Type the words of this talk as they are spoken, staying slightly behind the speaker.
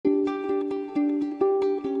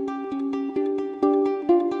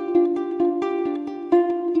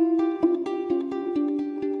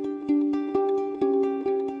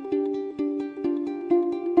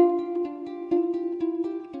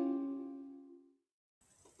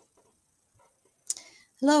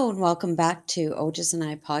Hello and welcome back to Ojas and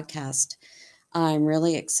I podcast. I'm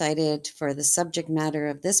really excited for the subject matter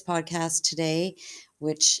of this podcast today,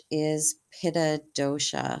 which is Pitta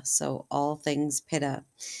Dosha. So, all things Pitta.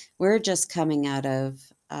 We're just coming out of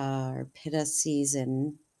our Pitta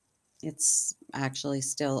season. It's actually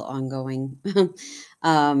still ongoing.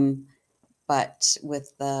 um, but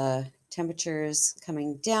with the temperatures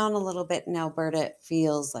coming down a little bit in Alberta, it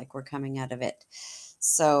feels like we're coming out of it.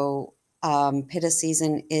 So, Pitta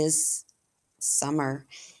season is summer,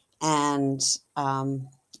 and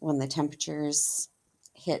when the temperatures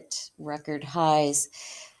hit record highs,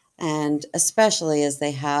 and especially as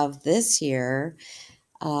they have this year,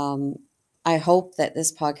 um, I hope that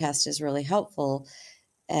this podcast is really helpful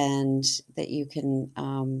and that you can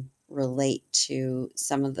relate to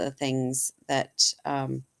some of the things that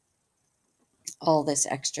all this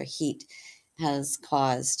extra heat has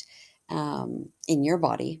caused in your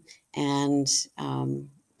body, and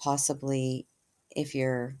possibly if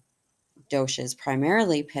your dosha is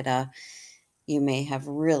primarily pitta, you may have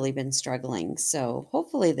really been struggling. So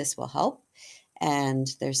hopefully this will help. And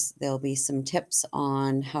there'll be some tips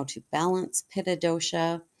on how to balance pitta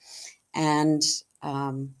dosha and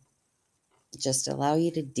just allow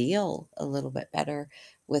you to deal a little bit better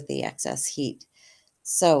with the excess heat.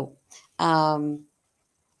 So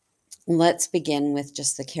let's begin with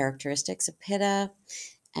just the characteristics of pitta,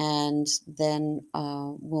 and then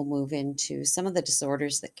we'll move into some of the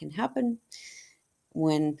disorders that can happen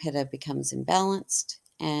when pitta becomes imbalanced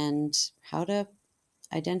and how to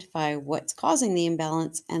identify what's causing the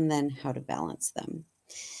imbalance and then how to balance them.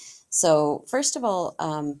 So, first of all,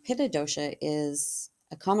 Pitta dosha is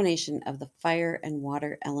a combination of the fire and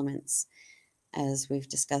water elements, as we've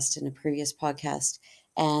discussed in a previous podcast.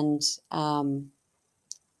 And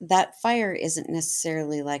that fire isn't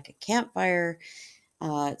necessarily like a campfire.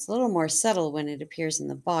 It's a little more subtle when it appears in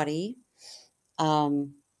the body, but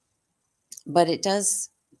it does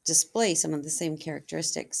display some of the same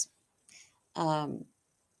characteristics. Um,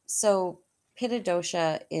 so, Pitta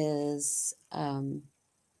dosha is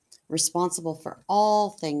responsible for all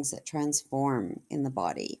things that transform in the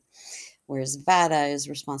body, whereas Vata is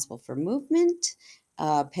responsible for movement.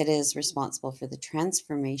 Pitta is responsible for the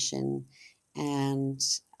transformation and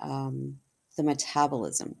the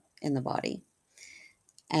metabolism in the body.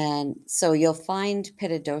 And so you'll find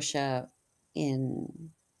Pitta dosha in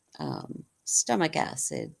stomach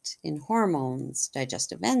acid, in hormones,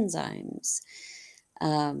 digestive enzymes,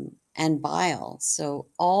 and bile. So,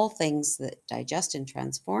 all things that digest and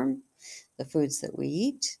transform, the foods that we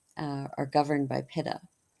eat, are governed by pitta.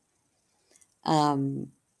 Um,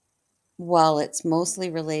 while it's mostly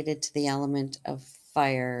related to the element of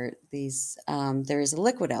fire, there is a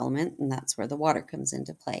liquid element, and that's where the water comes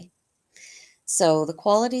into play. So, the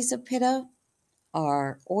qualities of pitta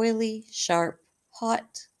are oily, sharp,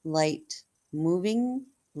 hot, light, moving,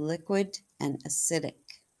 liquid, and acidic.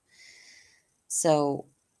 So,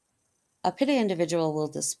 a pitta individual will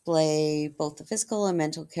display both the physical and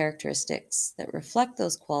mental characteristics that reflect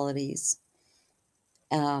those qualities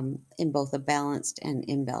in both a balanced and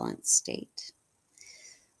imbalanced state.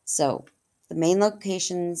 So, the main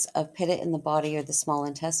locations of pitta in the body are the small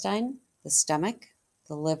intestine, the stomach,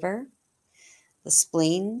 the liver, the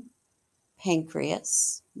spleen,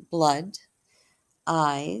 pancreas, blood,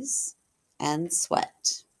 eyes, and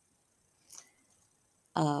sweat.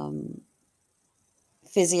 Um,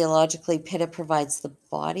 Physiologically, pitta provides the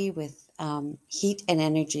body with heat and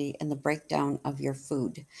energy in the breakdown of your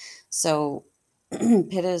food. So,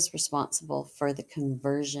 pitta is responsible for the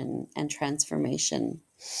conversion and transformation,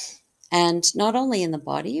 and not only in the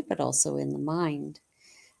body, but also in the mind.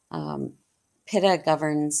 Um, Pitta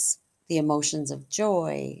governs the emotions of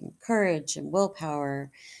joy, courage, and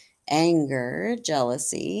willpower, anger,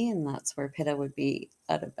 jealousy, and that's where pitta would be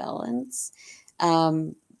out of balance,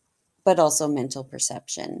 um, but also mental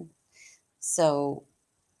perception. So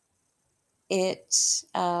it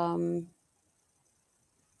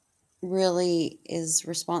really is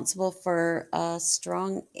responsible for a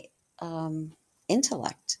strong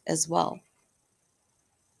intellect as well.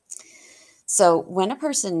 So when a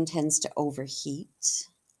person tends to overheat,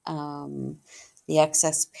 um, the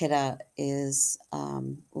excess pitta is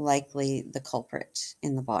likely the culprit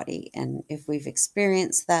in the body. And if we've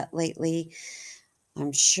experienced that lately,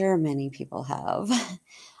 I'm sure many people have.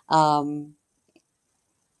 um,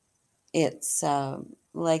 it's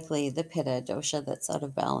likely the pitta dosha that's out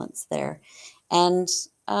of balance there. And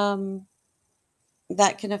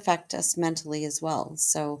that can affect us mentally as well.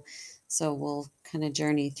 So we'll kind of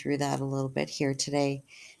journey through that a little bit here today.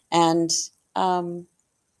 And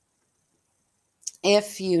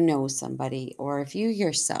if you know somebody or if you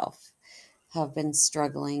yourself have been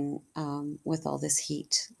struggling with all this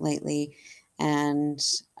heat lately and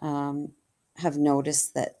have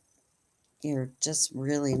noticed that you're just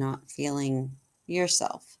really not feeling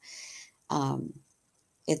yourself, um,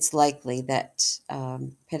 it's likely that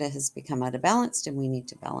Pitta has become out of balance and we need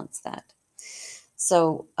to balance that.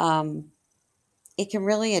 So it can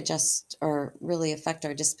really adjust or really affect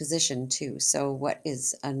our disposition too. So, what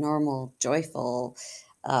is a normal, joyful,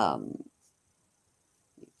 um,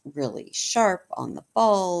 really sharp, on the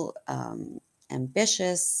ball,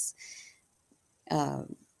 ambitious uh,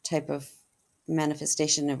 type of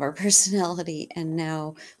manifestation of our personality, and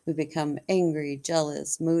now we become angry,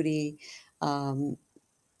 jealous, moody, um,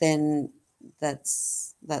 then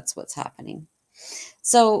that's what's happening.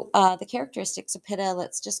 So the characteristics of Pitta,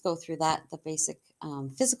 let's just go through that, the basic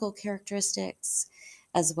physical characteristics,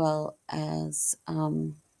 as well as,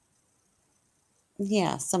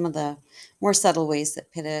 yeah, some of the more subtle ways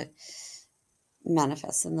that Pitta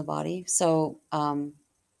manifests in the body. So,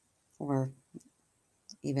 or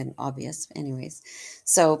even obvious, anyways.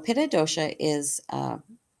 So Pitta Dosha is a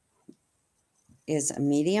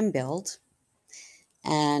medium build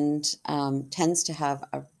and tends to have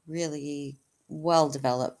a really well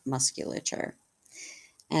developed musculature.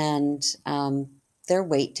 And their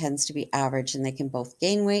weight tends to be average, and they can both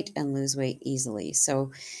gain weight and lose weight easily.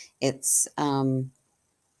 So it's kind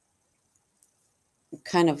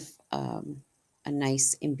of a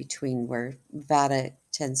nice in between where Vata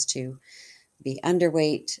tends to be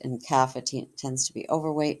underweight and Kapha tends to be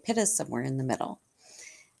overweight. Pitta is somewhere in the middle.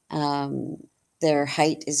 Their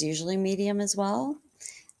height is usually medium as well.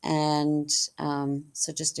 And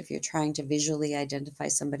so, just if you're trying to visually identify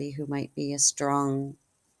somebody who might be a strong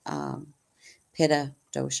Pitta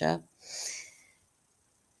dosha,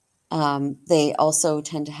 they also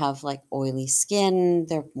tend to have like oily skin.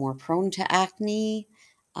 They're more prone to acne,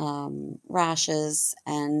 rashes,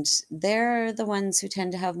 and they're the ones who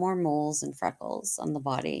tend to have more moles and freckles on the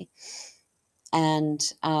body. And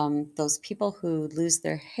those people who lose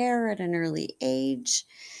their hair at an early age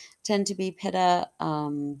tend to be Pitta.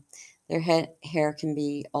 Their hair can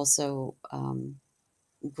be also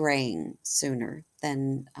graying sooner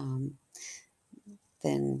than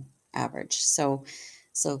average. So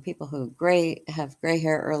people who have gray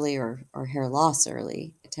hair early or hair loss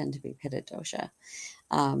early tend to be Pitta dosha.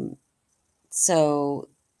 Um, so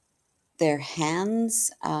their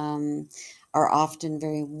hands are often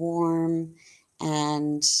very warm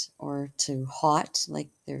and or too hot, like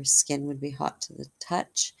their skin would be hot to the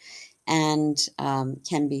touch, and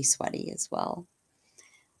can be sweaty as well.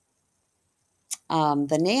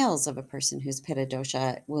 The nails of a person who's Pitta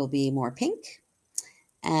dosha will be more pink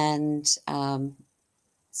and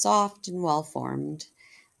soft and well formed.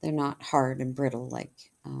 They're not hard and brittle like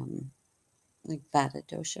Vata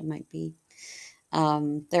dosha might be.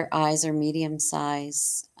 Their eyes are medium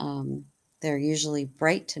size. They're usually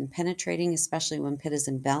bright and penetrating, especially when Pitta is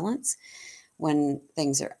in balance. When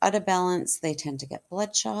things are out of balance, they tend to get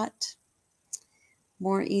bloodshot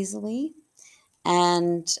more easily.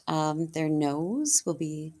 And their nose will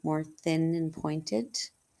be more thin and pointed.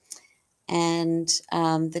 And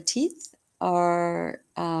the teeth are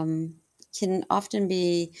can often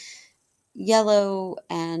be yellow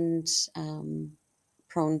and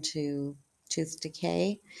prone to tooth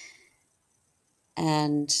decay.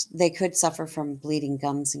 And they could suffer from bleeding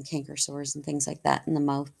gums and canker sores and things like that in the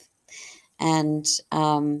mouth. And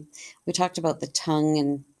we talked about the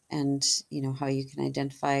tongue and how you can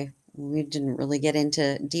identify. We didn't really get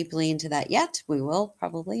into deeply into that yet. We will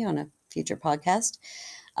probably on a future podcast.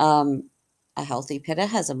 Um, a healthy Pitta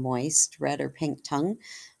has a moist red or pink tongue,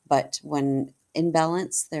 but when in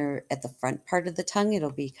balance, they're at the front part of the tongue,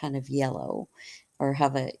 it'll be kind of yellow or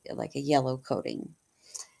have a yellow coating.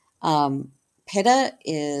 Pitta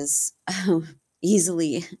is a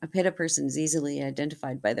Pitta person is easily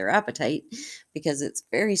identified by their appetite because it's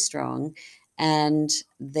very strong, and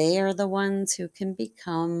they are the ones who can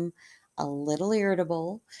become a little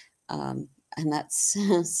irritable, and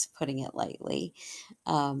that's putting it lightly,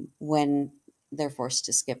 when they're forced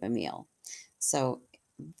to skip a meal. So,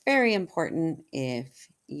 very important if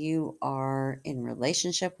you are in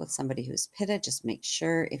relationship with somebody who's Pitta, just make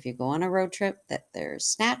sure if you go on a road trip that there's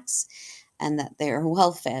snacks and that they're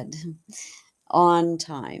well fed on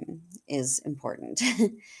time is important.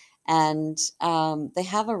 And they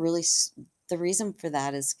have the reason for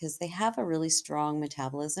that is because they have a really strong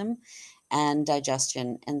metabolism and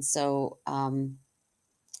digestion. And so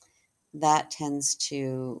that tends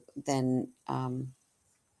to then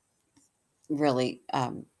really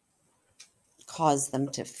cause them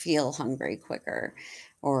to feel hungry quicker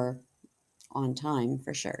or on time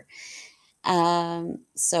for sure.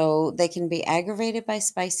 So they can be aggravated by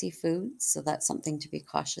spicy foods, so that's something to be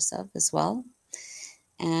cautious of as well.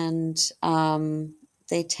 And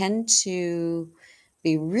they tend to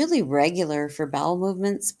be really regular for bowel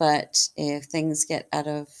movements, but if things get out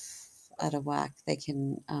of whack, they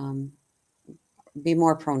can be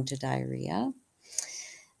more prone to diarrhea.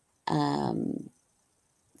 Um,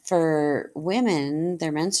 for women,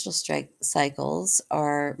 their menstrual cycles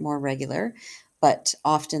are more regular, but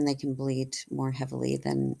often they can bleed more heavily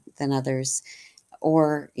than others,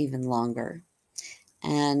 or even longer.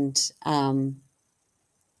 And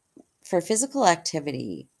for physical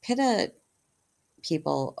activity, Pitta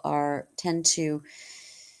people tend to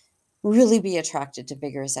really be attracted to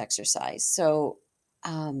vigorous exercise. So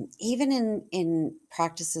even in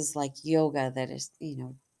practices like yoga that is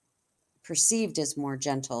perceived as more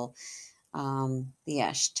gentle, the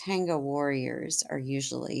Ashtanga warriors are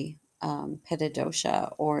usually Pitta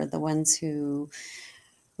Dosha, or the ones who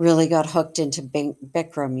really got hooked into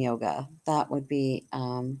Bikram yoga. That would be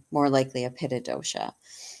more likely a Pitta Dosha.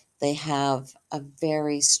 They have a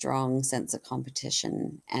very strong sense of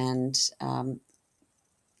competition, and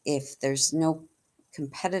if there's no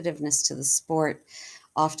competitiveness to the sport,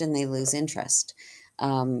 often they lose interest.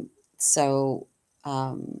 Um, so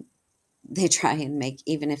um, they try and make,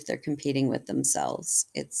 even if they're competing with themselves,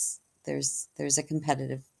 there's a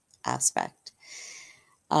competitive aspect.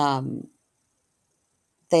 Um,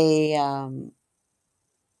 they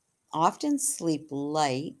often sleep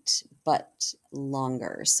light but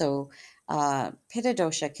longer. So Pitta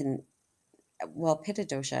dosha can well, Pitta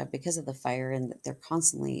dosha, because of the fire and that they're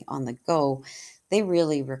constantly on the go, they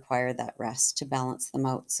really require that rest to balance them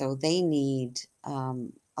out. So they need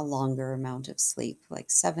a longer amount of sleep,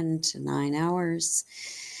 like 7 to 9 hours,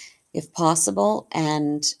 if possible.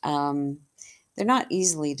 And they're not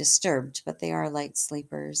easily disturbed, but they are light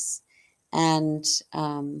sleepers. And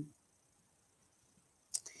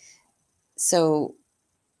so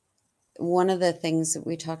one of the things that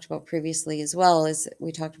we talked about previously as well is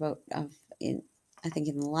we talked about in I think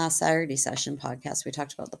in the last Saturday session podcast we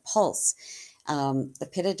talked about the pulse, the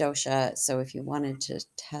Pitta dosha. So if you wanted to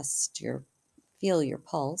feel your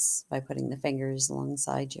pulse by putting the fingers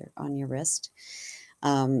alongside on your wrist,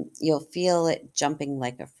 you'll feel it jumping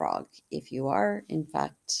like a frog. If you are in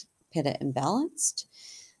fact Pitta imbalanced,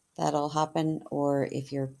 that'll happen, or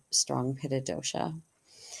if you're strong Pitta dosha.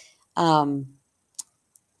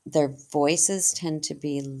 Their voices tend to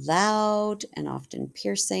be loud and often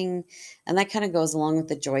piercing, and that kind of goes along with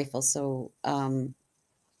the joyful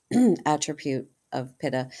attribute of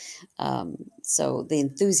Pitta. So the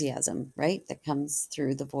enthusiasm, right, that comes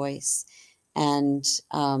through the voice. And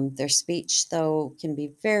their speech, though, can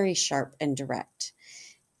be very sharp and direct.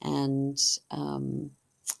 And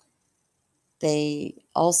they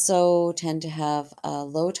also tend to have a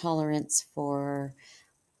low tolerance for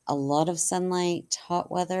a lot of sunlight,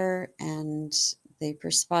 hot weather, and they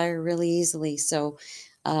perspire really easily. So,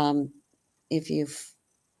 if you've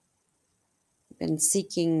been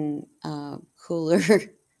seeking cooler,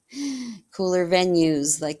 cooler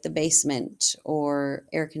venues like the basement or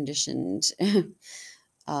air conditioned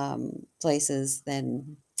places,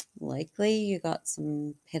 then likely you got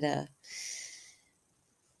some Pitta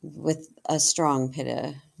with a strong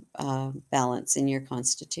Pitta balance in your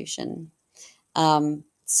constitution.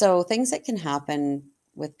 So things that can happen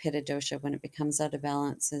with Pitta dosha when it becomes out of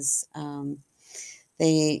balance is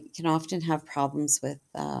they can often have problems with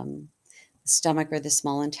the stomach or the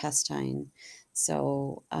small intestine.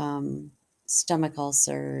 So stomach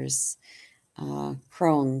ulcers,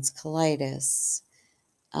 Crohn's, colitis.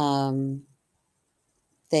 Um,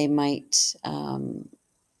 they might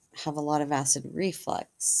have a lot of acid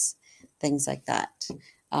reflux, things like that.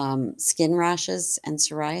 Skin rashes and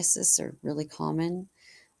psoriasis are really common.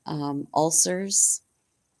 Ulcers,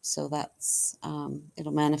 so that's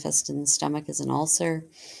it'll manifest in the stomach as an ulcer,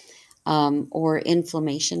 or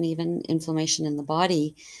inflammation, even inflammation in the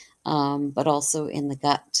body, but also in the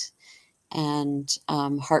gut. And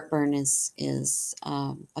heartburn is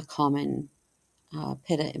a common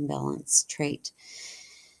Pitta imbalance trait.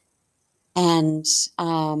 And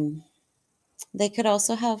they could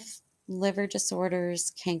also have liver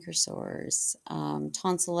disorders, canker sores,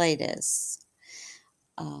 tonsillitis.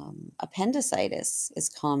 Appendicitis is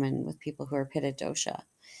common with people who are Pitta dosha.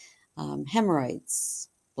 Hemorrhoids,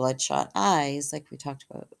 bloodshot eyes, like I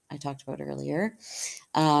talked about earlier.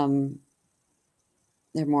 Um,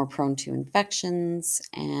 they're more prone to infections,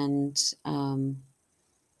 and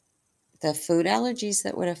the food allergies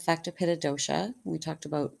that would affect a Pitta dosha. We talked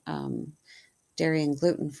about dairy and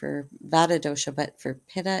gluten for Vata dosha, but for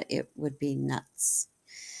Pitta, it would be nuts.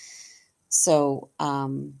 So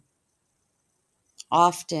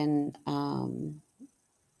often,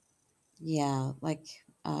 yeah, like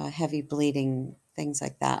heavy bleeding, things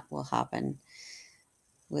like that will happen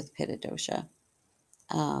with Pitta dosha.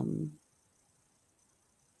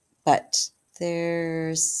 But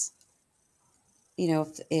there's,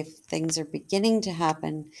 if things are beginning to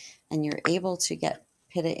happen and you're able to get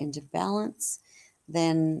Pitta into balance,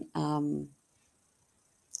 then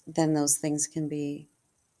those things can be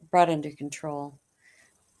brought under control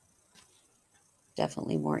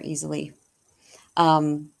definitely more easily.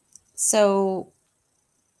 So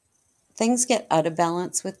things get out of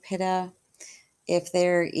balance with Pitta if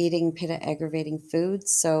they're eating Pitta aggravating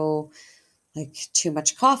foods. So like too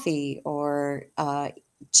much coffee or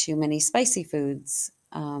too many spicy foods,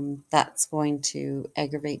 that's going to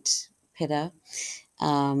aggravate Pitta.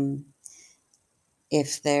 Um,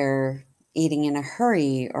 if they're eating in a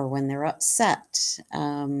hurry or when they're upset,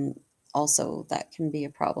 also that can be a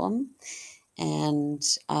problem. And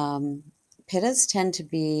Pittas tend to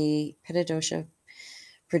be, Pitta dosha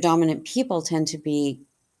predominant people tend to be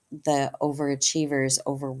the overachievers,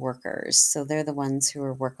 overworkers. So they're the ones who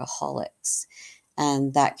are workaholics,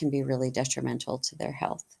 and that can be really detrimental to their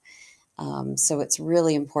health. So it's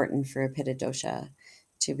really important for a Pitta dosha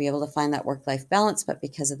to be able to find that work-life balance, but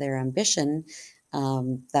because of their ambition,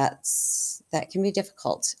 that can be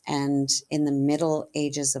difficult. And in the middle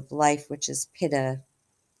ages of life, which is Pitta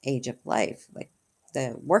age of life, like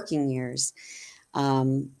the working years,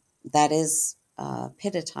 that is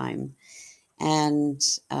Pitta time. And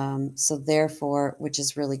so therefore, which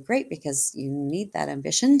is really great because you need that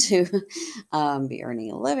ambition to be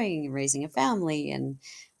earning a living, raising a family, and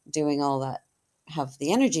doing all that, have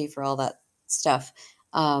the energy for all that stuff.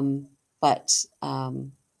 But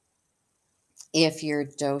if your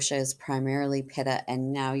dosha is primarily Pitta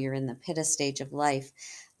and now you're in the Pitta stage of life,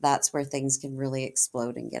 that's where things can really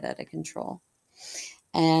explode and get out of control.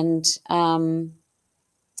 And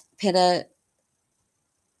Pitta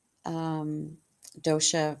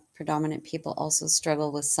dosha predominant people also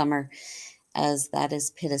struggle with summer, as that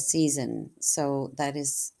is Pitta season. So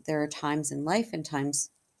there are times in life and times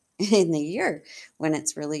in the year when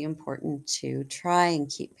it's really important to try and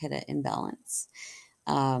keep Pitta in balance,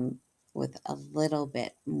 with a little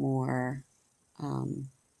bit more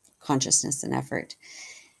consciousness and effort.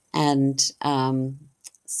 And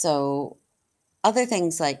so other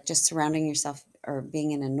things like just surrounding yourself or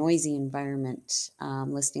being in a noisy environment,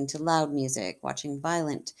 listening to loud music, watching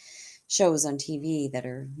violent shows on TV that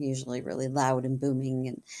are usually really loud and booming,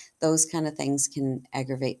 and those kind of things can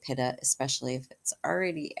aggravate Pitta, especially if it's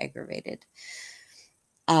already aggravated.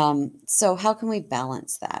 So how can we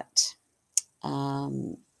balance that?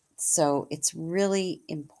 So it's really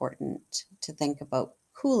important to think about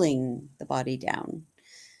cooling the body down,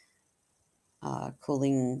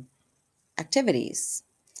 cooling activities,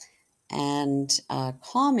 and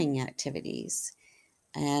calming activities,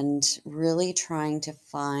 and really trying to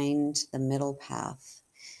find the middle path.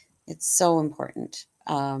 It's so important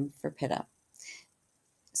for Pitta.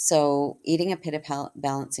 So eating a Pitta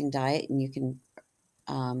balancing diet, and you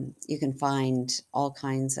can find all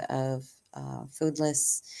kinds of food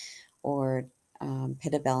lists or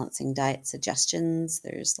Pitta balancing diet suggestions.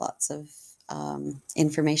 There's lots of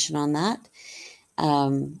information on that.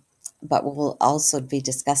 But we'll also be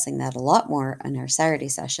discussing that a lot more in our Saturday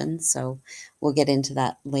session, so we'll get into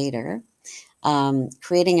that later.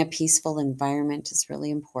 Creating a peaceful environment is really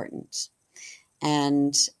important,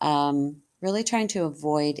 and really trying to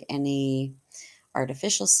avoid any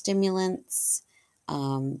artificial stimulants,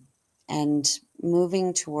 and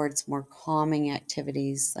moving towards more calming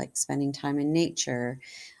activities like spending time in nature,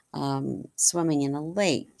 swimming in a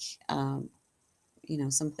lake,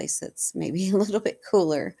 someplace that's maybe a little bit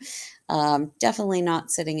cooler. Definitely not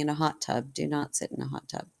sitting in a hot tub. Do not sit in a hot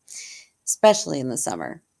tub, especially in the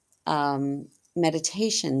summer.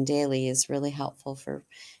 Meditation daily is really helpful for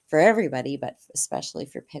everybody, but especially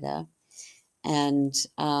for Pitta. And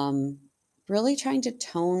really trying to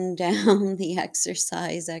tone down the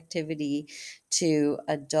exercise activity to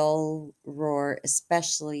a dull roar,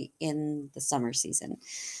 especially in the summer season.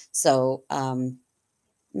 So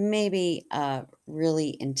maybe a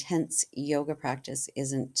really intense yoga practice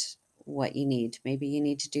isn't what you need. Maybe you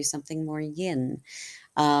need to do something more yin,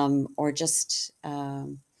 or just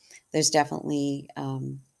there's definitely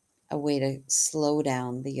a way to slow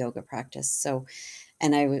down the yoga practice. So,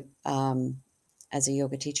 and I would, as a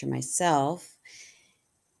yoga teacher myself,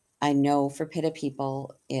 I know for Pitta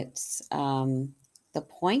people, it's the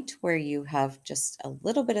point where you have just a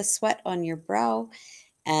little bit of sweat on your brow,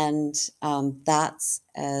 and that's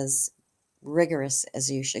as rigorous as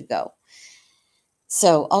you should go.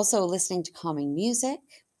 So, also listening to calming music,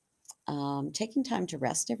 taking time to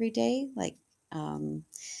rest every day, um,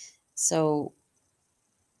 so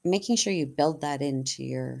making sure you build that into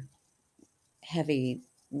your heavy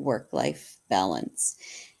work life balance.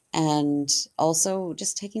 And also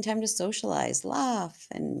just taking time to socialize, laugh,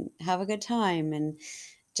 and have a good time, and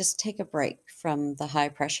just take a break from the high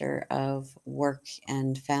pressure of work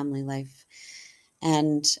and family life.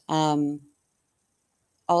 And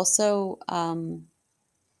also,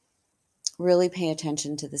 really pay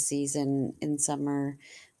attention to the season in summer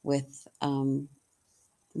with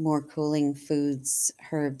more cooling foods,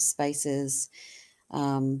 herbs, spices.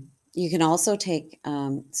 You can also take,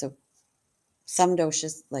 so some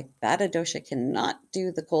doshas, like Vata dosha, cannot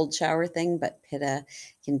do the cold shower thing, but Pitta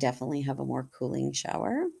can definitely have a more cooling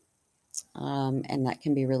shower. And that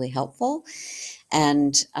can be really helpful.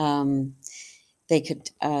 And they could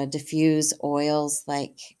diffuse oils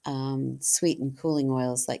like sweet and cooling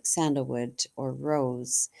oils like sandalwood or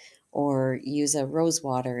rose, or use a rose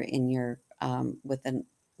water in your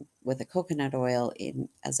with a coconut oil in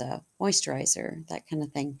as a moisturizer, that kind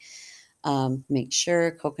of thing. Make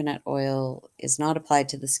sure coconut oil is not applied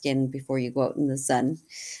to the skin before you go out in the sun.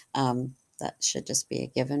 That should just be a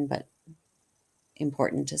given, but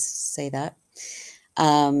important to say that.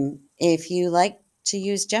 If you like to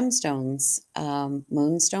use gemstones,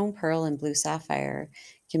 moonstone, pearl, and blue sapphire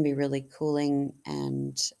can be really cooling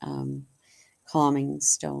and calming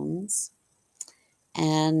stones.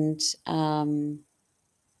 And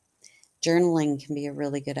journaling can be a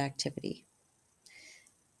really good activity.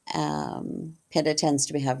 Pitta tends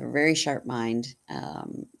to have a very sharp mind,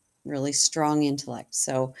 really strong intellect.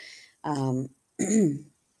 So um,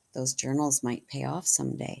 those journals might pay off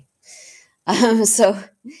someday. So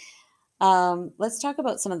let's talk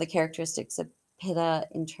about some of the characteristics of Pitta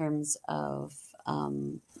in terms of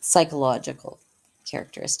psychological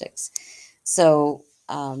characteristics. So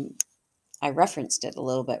I referenced it a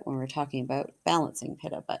little bit when we were talking about balancing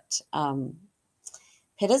Pitta, but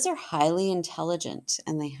Pittas are highly intelligent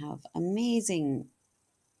and they have amazing,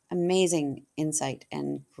 amazing insight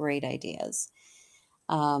and great ideas.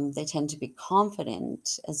 They tend to be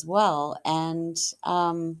confident as well, and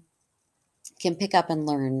can pick up and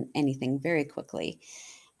learn anything very quickly.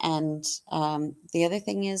 And the other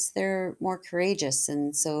thing is they're more courageous.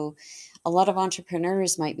 And so a lot of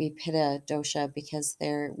entrepreneurs might be Pitta dosha because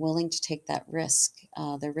they're willing to take that risk.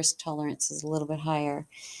 Their risk tolerance is a little bit higher.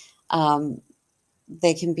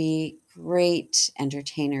 They can be great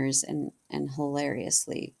entertainers and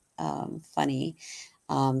hilariously funny.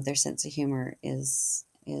 Their sense of humor is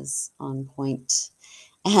on point,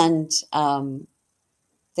 and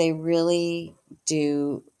they really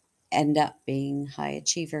do end up being high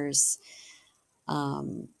achievers, are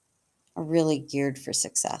really geared for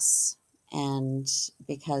success, and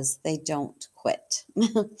because they don't quit.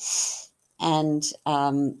 And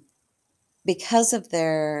because of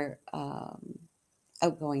their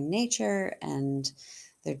outgoing nature and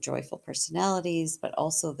their joyful personalities, but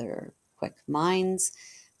also their quick minds,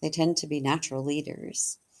 they tend to be natural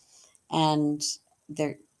leaders. And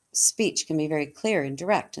their speech can be very clear and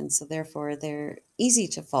direct, and so therefore they're easy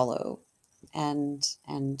to follow, and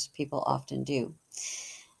people often do.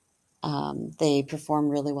 They perform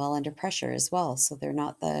really well under pressure as well, so they're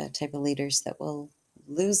not the type of leaders that will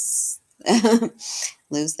lose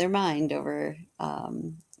lose their mind over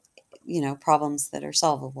problems that are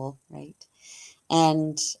solvable, right?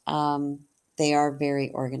 And they are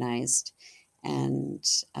very organized, and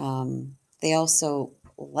they also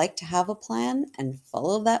like to have a plan and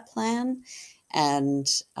follow that plan, and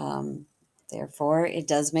therefore it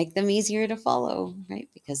does make them easier to follow, right?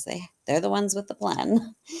 Because they're the ones with the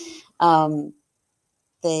plan. um,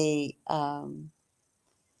 they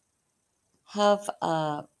have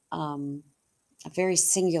a very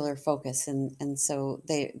singular focus, and so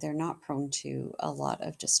they're not prone to a lot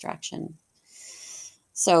of distraction.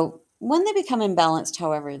 So when they become imbalanced,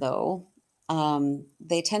 however, though,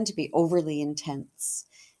 they tend to be overly intense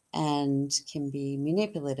and can be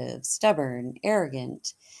manipulative, stubborn,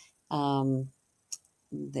 arrogant. Um,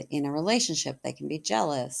 in a relationship, they can be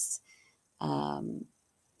jealous um,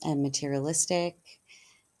 and materialistic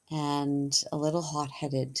and a little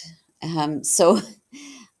hot-headed. So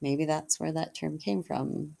maybe that's where that term came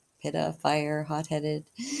from. Pitta, fire, hot-headed.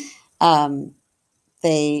 Um,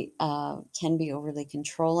 they can be overly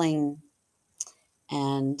controlling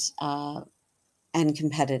and and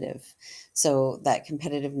competitive. So that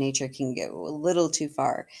competitive nature can go a little too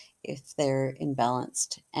far. if they're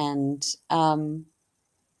imbalanced. And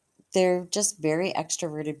they're just very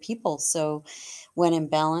extroverted people. So when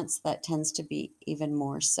imbalanced, that tends to be even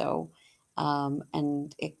more so.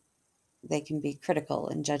 And they can be critical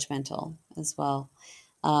and judgmental as well.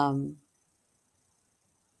 Um,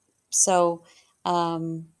 so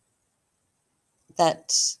um,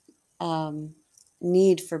 that um,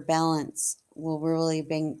 need for balance will really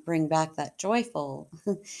bring back that joyful,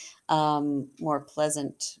 more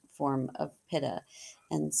pleasant form of pitta.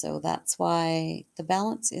 And so that's why the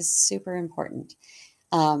balance is super important.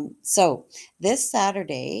 So this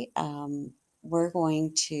Saturday, we're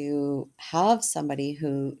going to have somebody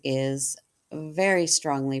who is very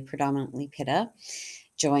strongly, predominantly Pitta,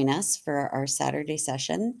 join us for our Saturday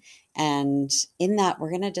session. And in that,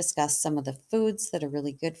 we're going to discuss some of the foods that are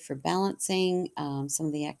really good for balancing, some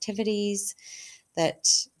of the activities that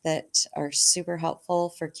are super helpful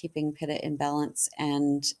for keeping Pitta in balance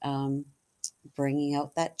and bringing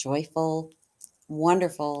out that joyful,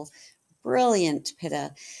 wonderful, brilliant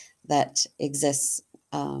Pitta that exists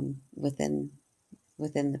within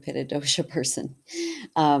the Pitta Dosha person.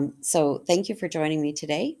 So thank you for joining me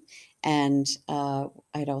today. And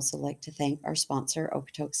I'd also like to thank our sponsor,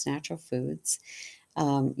 Okotoks Natural Foods.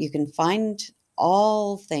 You can find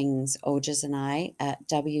all things Ojas and I at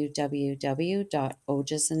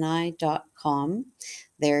www.ojasandI.com.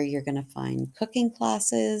 There you're going to find cooking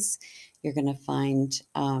classes. You're going to find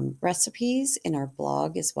recipes in our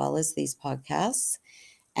blog as well as these podcasts.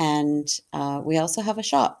 And we also have a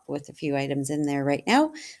shop with a few items in there right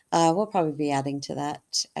now. We'll probably be adding to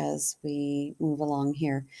that as we move along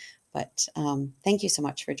here. But thank you so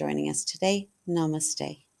much for joining us today.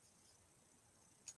 Namaste.